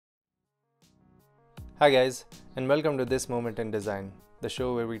Hi guys, and welcome to This Moment in Design, the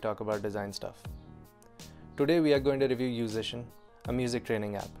show where we talk about design stuff. Today we are going to review Yousician, a music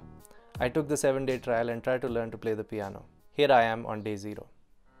training app. I took the 7-day trial and tried to learn to play the piano. Here I am on day 0.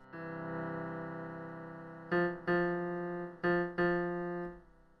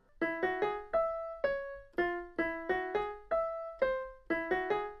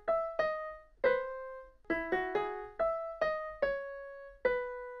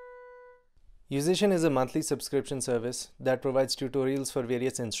 Yousician is a monthly subscription service that provides tutorials for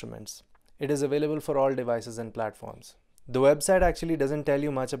various instruments. It is available for all devices and platforms. The website actually doesn't tell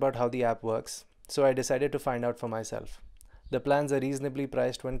you much about how the app works, so I decided to find out for myself. The plans are reasonably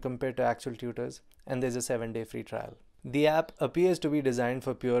priced when compared to actual tutors, and there's a 7-day free trial. The app appears to be designed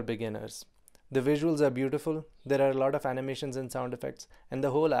for pure beginners. The visuals are beautiful, there are a lot of animations and sound effects, and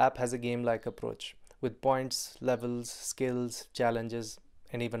the whole app has a game-like approach, with points, levels, skills, challenges,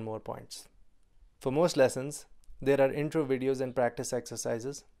 and even more points. For most lessons, there are intro videos and practice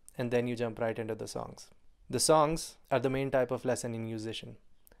exercises, and then you jump right into the songs. The songs are the main type of lesson in Yousician.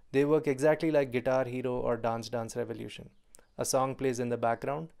 They work exactly like Guitar Hero or Dance Dance Revolution. A song plays in the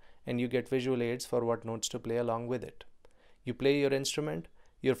background, and you get visual aids for what notes to play along with it. You play your instrument,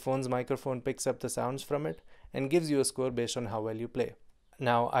 your phone's microphone picks up the sounds from it, and gives you a score based on how well you play.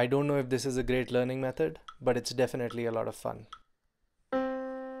 Now, I don't know if this is a great learning method, but it's definitely a lot of fun.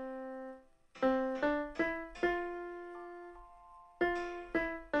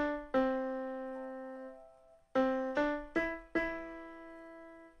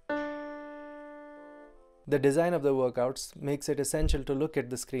 The design of the workouts makes it essential to look at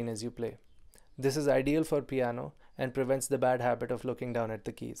the screen as you play. This is ideal for piano and prevents the bad habit of looking down at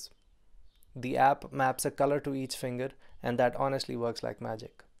the keys. The app maps a color to each finger, and that honestly works like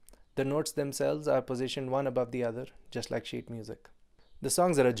magic. The notes themselves are positioned one above the other, just like sheet music. The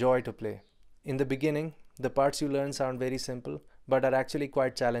songs are a joy to play. In the beginning, the parts you learn sound very simple, but are actually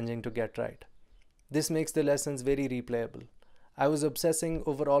quite challenging to get right. This makes the lessons very replayable. I was obsessing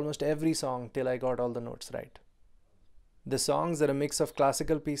over almost every song till I got all the notes right. The songs are a mix of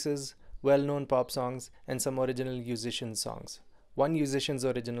classical pieces, well-known pop songs, and some original Yousician songs. One Yousician's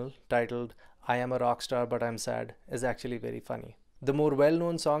original, titled I Am a Rock Star But I'm Sad, is actually very funny. The more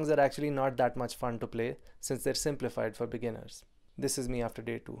well-known songs are actually not that much fun to play since they're simplified for beginners. This is me after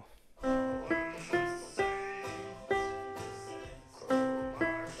day 2.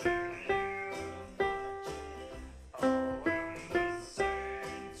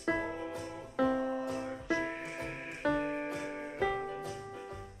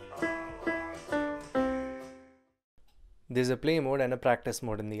 There's a play mode and a practice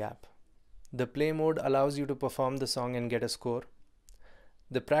mode in the app. The play mode allows you to perform the song and get a score.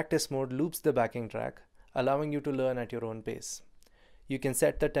 The practice mode loops the backing track, allowing you to learn at your own pace. You can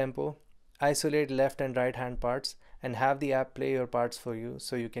set the tempo, isolate left and right hand parts, and have the app play your parts for you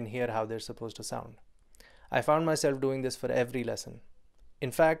so you can hear how they're supposed to sound. I found myself doing this for every lesson.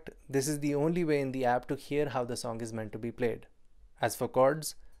 In fact, this is the only way in the app to hear how the song is meant to be played. As for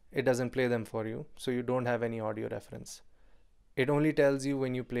chords, it doesn't play them for you, so you don't have any audio reference. It only tells you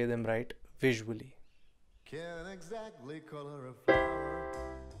when you play them right visually. Can't exactly color a flower,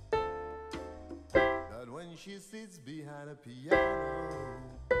 but when she sits behind a piano,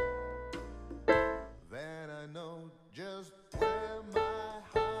 then I know just where my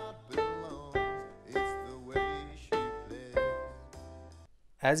heart belongs. It's the way she plays.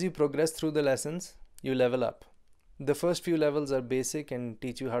 As you progress through the lessons, you level up. The first few levels are basic and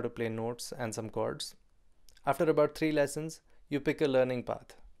teach you how to play notes and some chords. After about 3 lessons, you pick a learning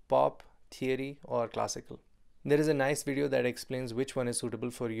path, pop, theory, or classical. There is a nice video that explains which one is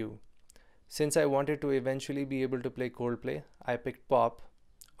suitable for you. Since I wanted to eventually be able to play Coldplay, I picked pop,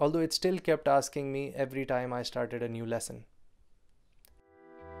 although it still kept asking me every time I started a new lesson.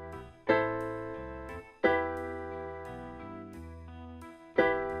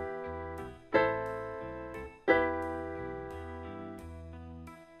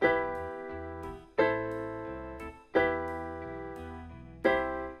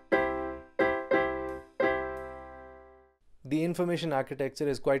 The information architecture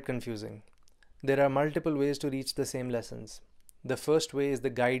is quite confusing. There are multiple ways to reach the same lessons. The first way is the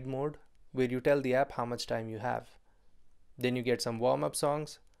guide mode, where you tell the app how much time you have. Then you get some warm-up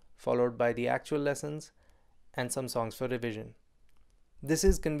songs, followed by the actual lessons, and some songs for revision. This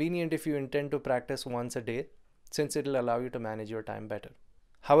is convenient if you intend to practice once a day, since it will allow you to manage your time better.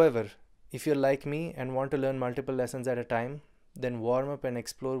 However, if you're like me and want to learn multiple lessons at a time, then warm-up and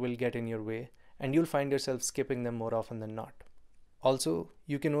explore will get in your way, and you'll find yourself skipping them more often than not. Also,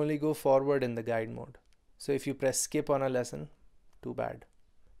 you can only go forward in the guide mode. So if you press skip on a lesson, too bad.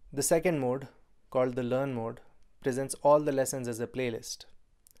 The second mode, called the Learn mode, presents all the lessons as a playlist.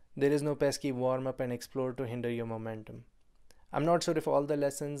 There is no pesky warm up and explore to hinder your momentum. I'm not sure if all the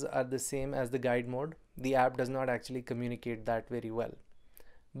lessons are the same as the guide mode. The app does not actually communicate that very well.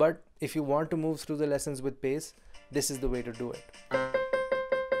 But if you want to move through the lessons with pace, this is the way to do it.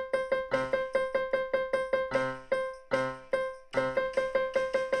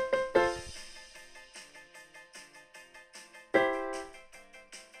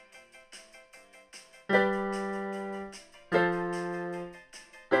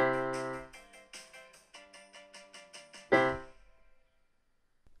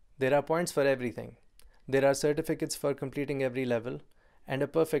 There are points for everything. There are certificates for completing every level, and a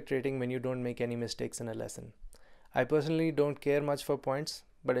perfect rating when you don't make any mistakes in a lesson. I personally don't care much for points,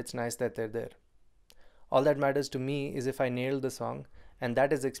 but it's nice that they're there. All that matters to me is if I nailed the song, and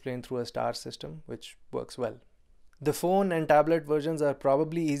that is explained through a star system, which works well. The phone and tablet versions are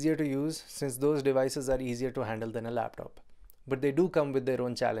probably easier to use since those devices are easier to handle than a laptop, but they do come with their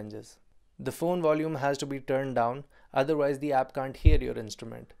own challenges. The phone volume has to be turned down, otherwise the app can't hear your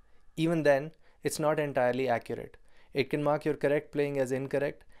instrument. Even then, it's not entirely accurate. It can mark your correct playing as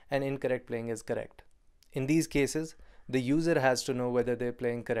incorrect and incorrect playing as correct. In these cases, the user has to know whether they're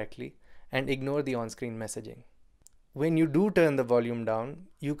playing correctly and ignore the on-screen messaging. When you do turn the volume down,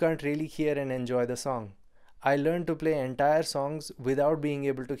 you can't really hear and enjoy the song. I learned to play entire songs without being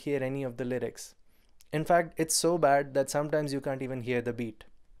able to hear any of the lyrics. In fact, it's so bad that sometimes you can't even hear the beat.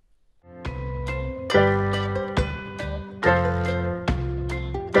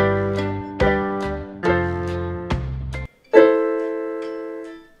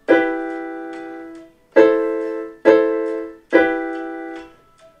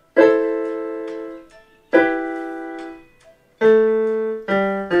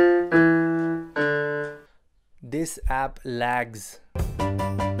 This app lags.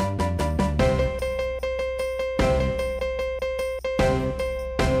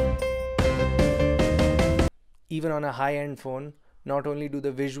 Even on a high-end phone, not only do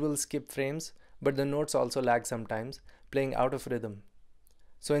the visuals skip frames, but the notes also lag sometimes, playing out of rhythm.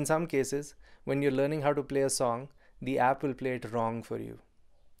 So in some cases, when you're learning how to play a song, the app will play it wrong for you.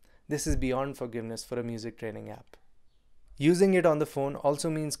 This is beyond forgiveness for a music training app. Using it on the phone also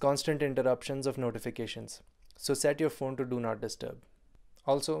means constant interruptions of notifications. So set your phone to do not disturb.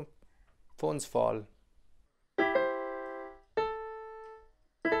 Also, phones fall.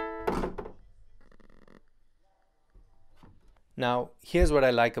 Now, here's what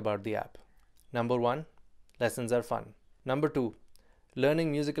I like about the app. Number 1, lessons are fun. Number 2,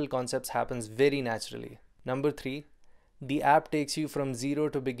 learning musical concepts happens very naturally. Number 3, the app takes you from zero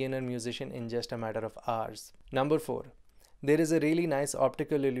to beginner musician in just a matter of hours. Number 4, there is a really nice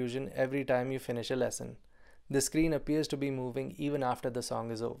optical illusion every time you finish a lesson. The screen appears to be moving even after the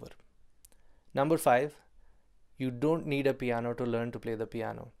song is over. Number 5, you don't need a piano to learn to play the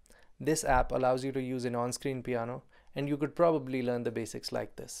piano. This app allows you to use an on-screen piano, and you could probably learn the basics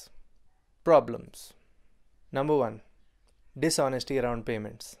like this. Problems. Number 1, dishonesty around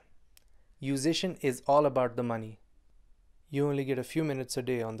payments. Yousician is all about the money. You only get a few minutes a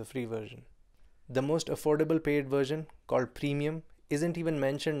day on the free version. The most affordable paid version, called Premium, isn't even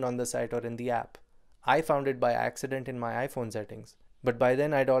mentioned on the site or in the app. I found it by accident in my iPhone settings, but by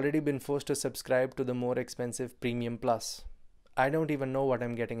then I'd already been forced to subscribe to the more expensive Premium Plus. I don't even know what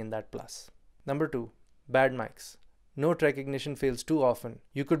I'm getting in that Plus. Number 2, bad mics. Note recognition fails too often.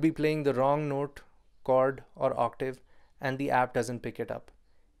 You could be playing the wrong note, chord, or octave, and the app doesn't pick it up.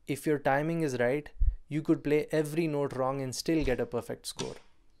 If your timing is right, you could play every note wrong and still get a perfect score.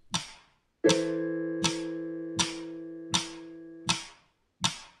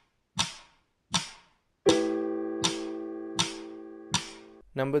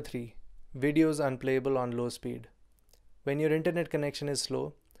 Number 3, videos unplayable on low speed. When your internet connection is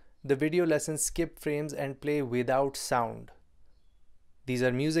slow, the video lessons skip frames and play without sound. These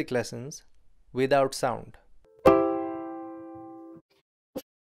are music lessons without sound.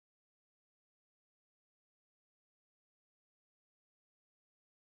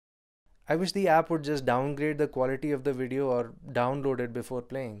 I wish the app would just downgrade the quality of the video or download it before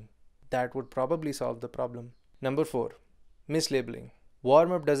playing. That would probably solve the problem. Number 4, mislabeling.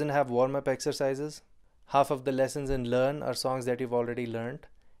 Warm-up doesn't have warm-up exercises. Half of the lessons in Learn are songs that you've already learned,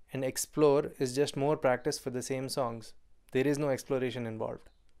 and Explore is just more practice for the same songs. There is no exploration involved.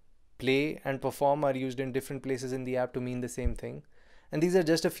 Play and Perform are used in different places in the app to mean the same thing, and these are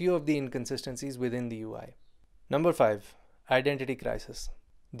just a few of the inconsistencies within the UI. Number 5, identity crisis.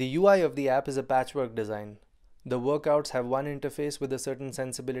 The UI of the app is a patchwork design. The workouts have one interface with a certain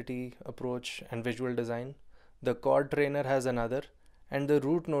sensibility, approach, and visual design. The chord trainer has another, and the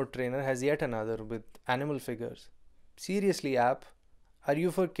root node trainer has yet another with animal figures. Seriously, app, are you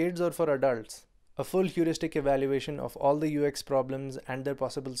for kids or for adults? A full heuristic evaluation of all the UX problems and their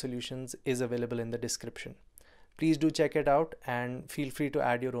possible solutions is available in the description. Please do check it out and feel free to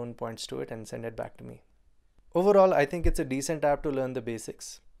add your own points to it and send it back to me. Overall, I think it's a decent app to learn the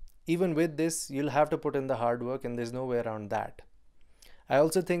basics. Even with this, you'll have to put in the hard work and there's no way around that. I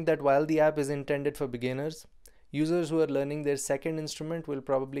also think that while the app is intended for beginners, users who are learning their second instrument will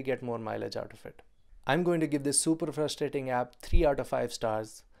probably get more mileage out of it. I'm going to give this super frustrating app 3 out of 5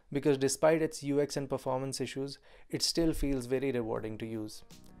 stars because despite its UX and performance issues, it still feels very rewarding to use.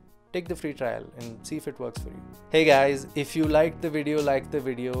 Take the free trial and see if it works for you. Hey guys, if you liked the video, like the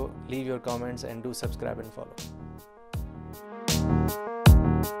video, leave your comments and do subscribe and follow.